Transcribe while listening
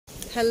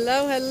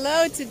Hello,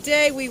 hello.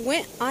 Today we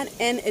went on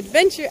an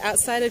adventure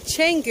outside of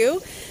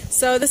Canggu.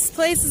 So this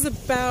place is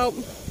about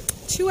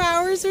 2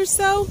 hours or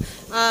so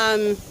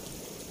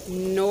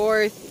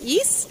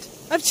northeast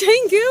of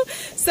Canggu.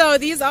 So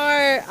these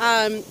are,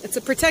 it's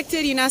a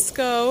protected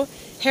UNESCO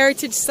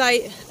heritage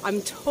site.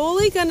 I'm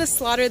totally gonna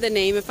slaughter the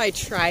name if I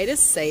try to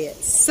say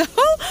it. So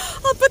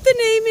I'll put the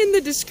name in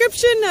the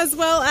description as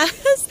well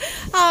as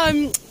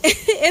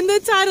in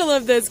the title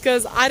of this,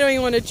 because I don't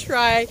even want to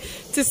try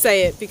to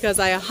say it because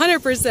I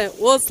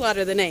 100% will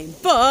slaughter the name.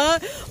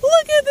 But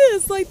look at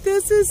this, like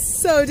this is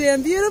so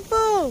damn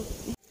beautiful.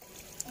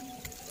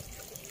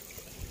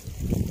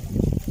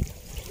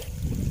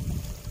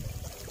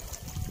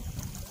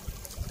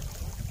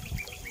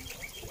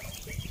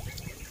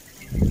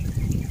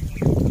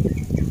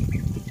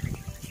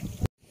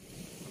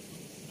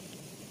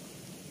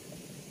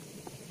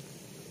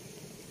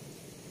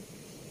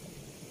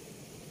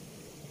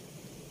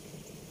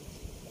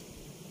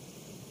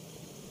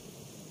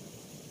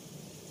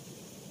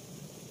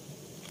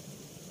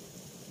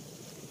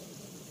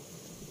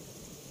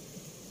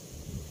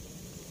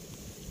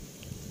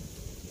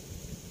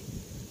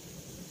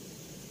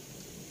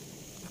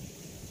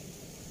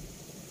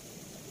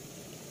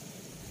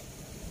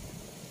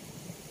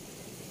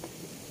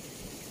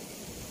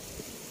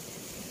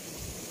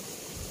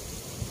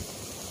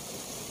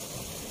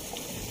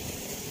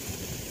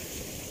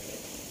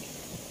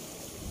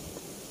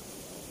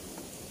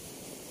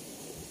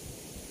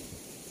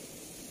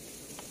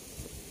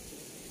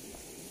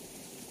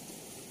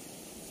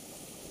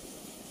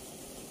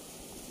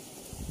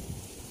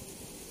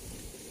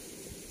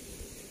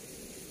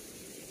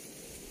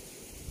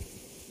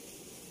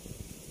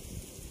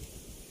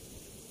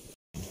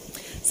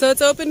 So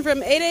it's open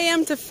from 8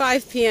 a.m. to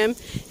 5 p.m.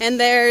 and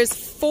there's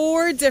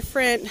 4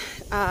 different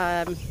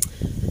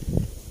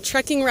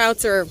trekking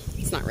routes, or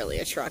it's not really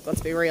a truck,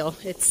 let's be real,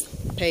 it's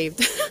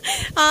paved,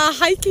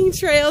 hiking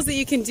trails that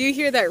you can do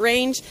here that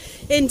range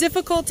in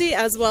difficulty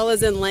as well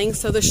as in length.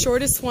 So the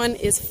shortest one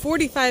is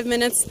 45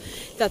 minutes,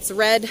 that's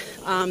red.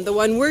 The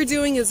one we're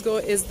doing is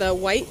the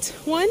white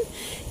one,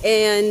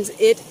 and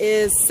it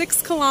is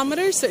 6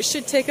 kilometers, so it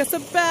should take us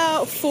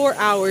about 4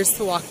 hours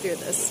to walk through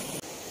this.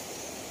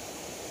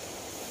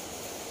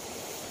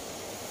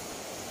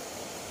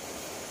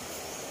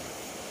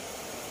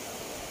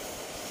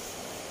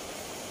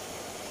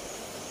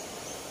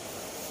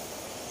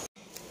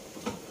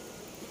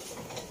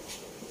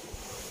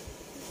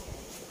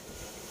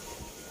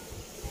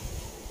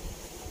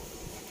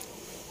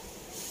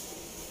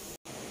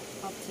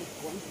 I'll take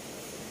one.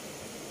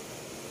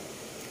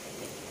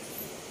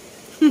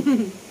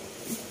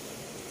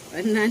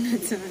 Banana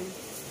time.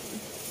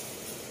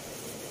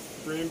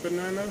 Green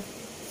banana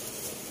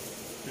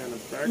and a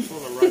bag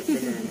full of ripe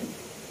banana.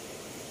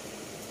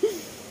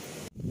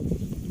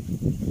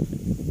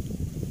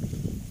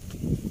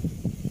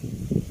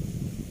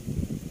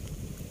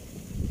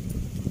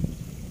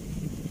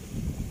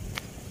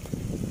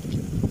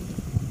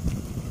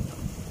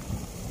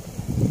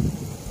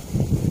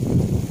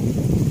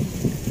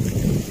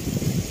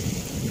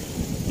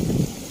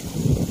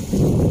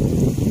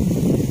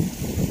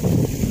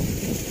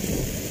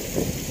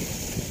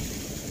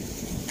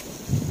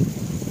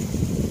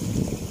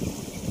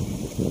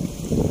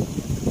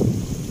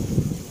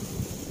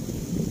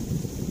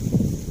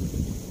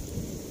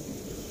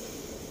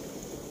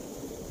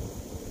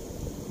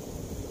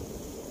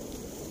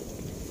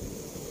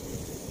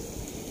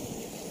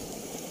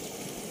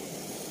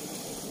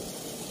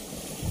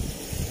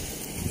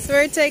 So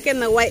we're taking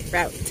the white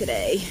route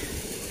today.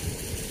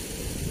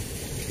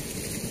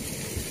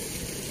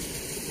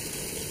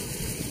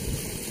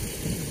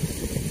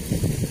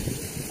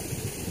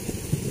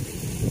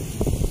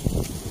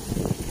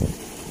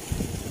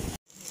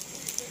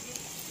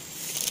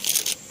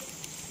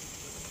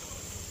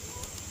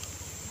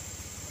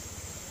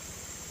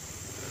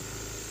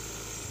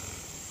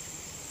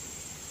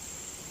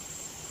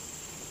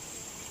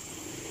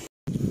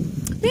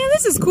 Man,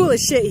 this is cool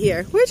as shit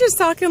here. We're just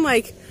talking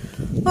like,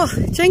 oh,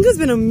 Canggu's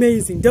been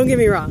amazing, don't get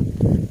me wrong.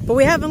 But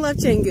we haven't left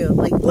Canggu,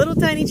 like little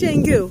tiny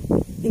Canggu,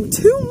 in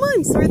 2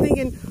 months. We're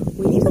thinking,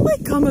 we need to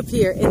like come up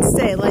here and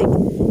stay. Like,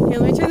 here,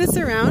 let me turn this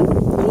around.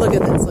 Look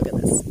at this, look at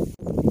this.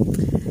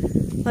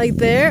 Like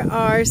there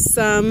are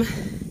some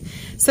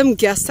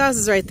guest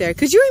houses right there.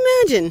 Could you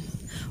imagine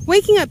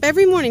waking up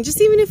every morning,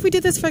 just even if we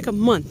did this for like a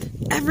month,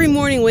 every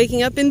morning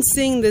waking up and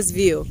seeing this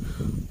view?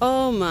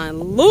 Oh my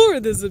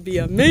Lord, this would be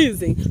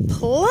amazing.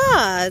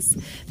 Plus,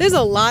 there's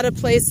a lot of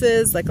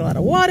places, like a lot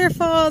of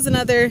waterfalls and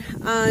other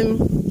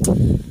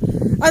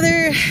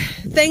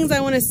things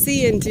I want to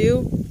see and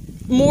do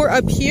more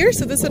up here.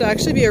 So this would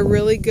actually be a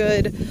really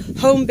good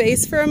home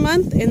base for a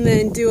month, and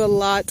then do a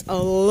lot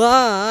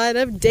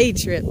of day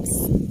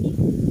trips.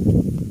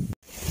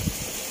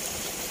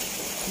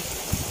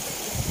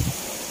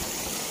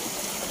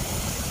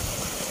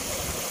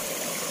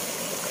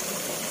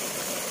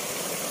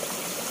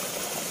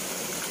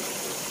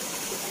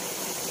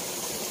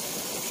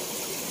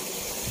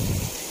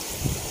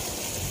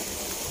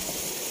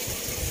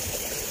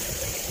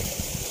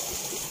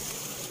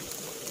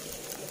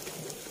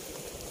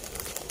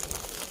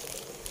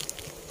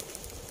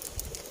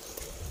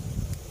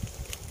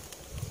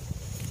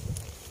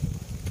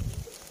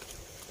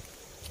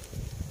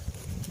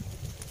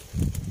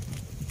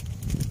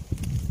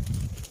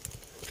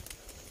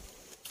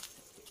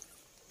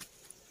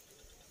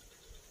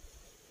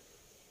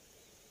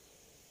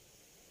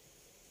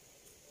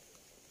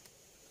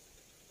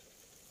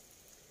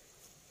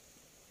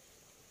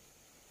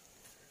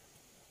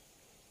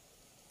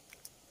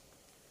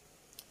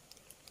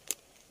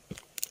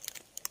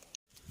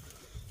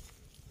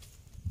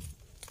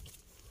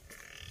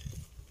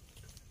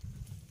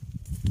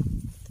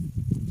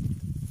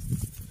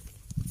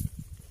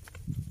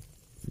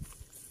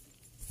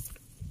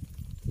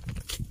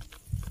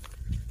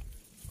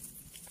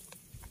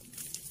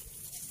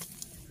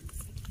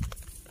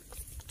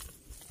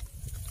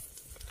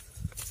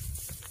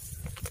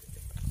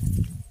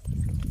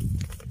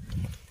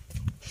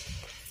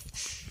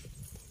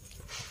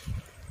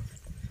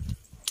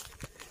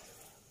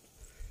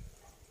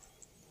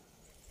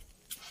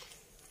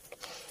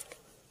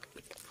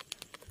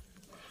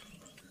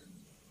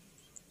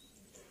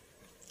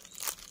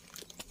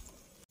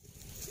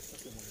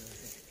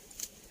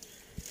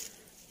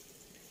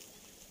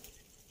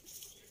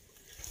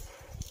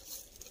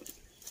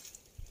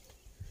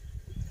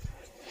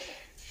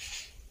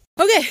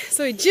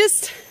 So we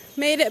just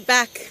made it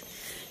back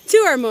to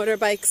our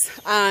motorbikes.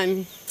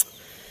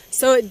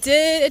 So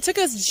it took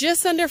us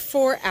just under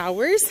 4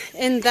 hours,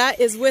 and that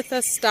is with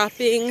us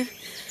stopping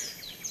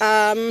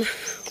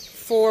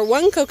for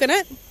 1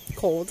 coconut,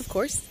 cold of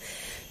course,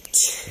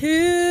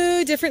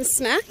 2 different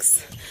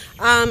snacks,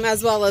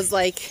 as well as,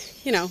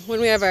 like, you know,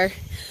 when we have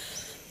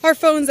our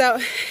phones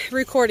out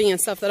recording and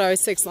stuff, that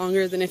always takes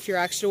longer than if you're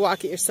actually to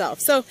walk it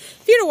yourself. So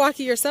if you're to walk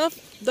it yourself,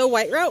 the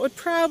white route would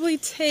probably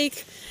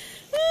take,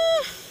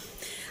 I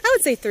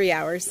would say 3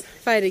 hours,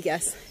 if I had to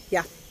guess.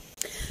 Yeah.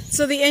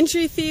 So the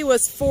entry fee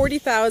was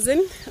 40,000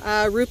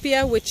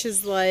 rupiah, which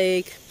is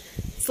like,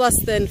 it's less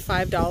than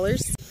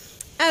 $5.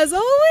 As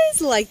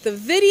always, like the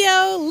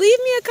video, leave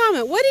me a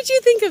comment. What did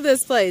you think of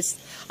this place?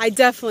 I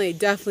definitely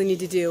need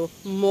to do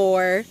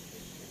more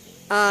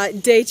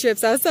day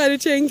trips outside of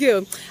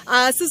Canggu.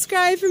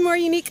 Subscribe for more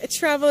unique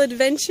travel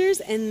adventures,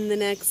 and the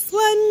next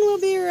one will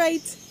be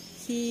right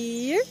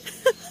here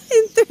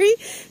in 3,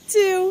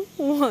 2,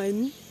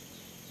 1.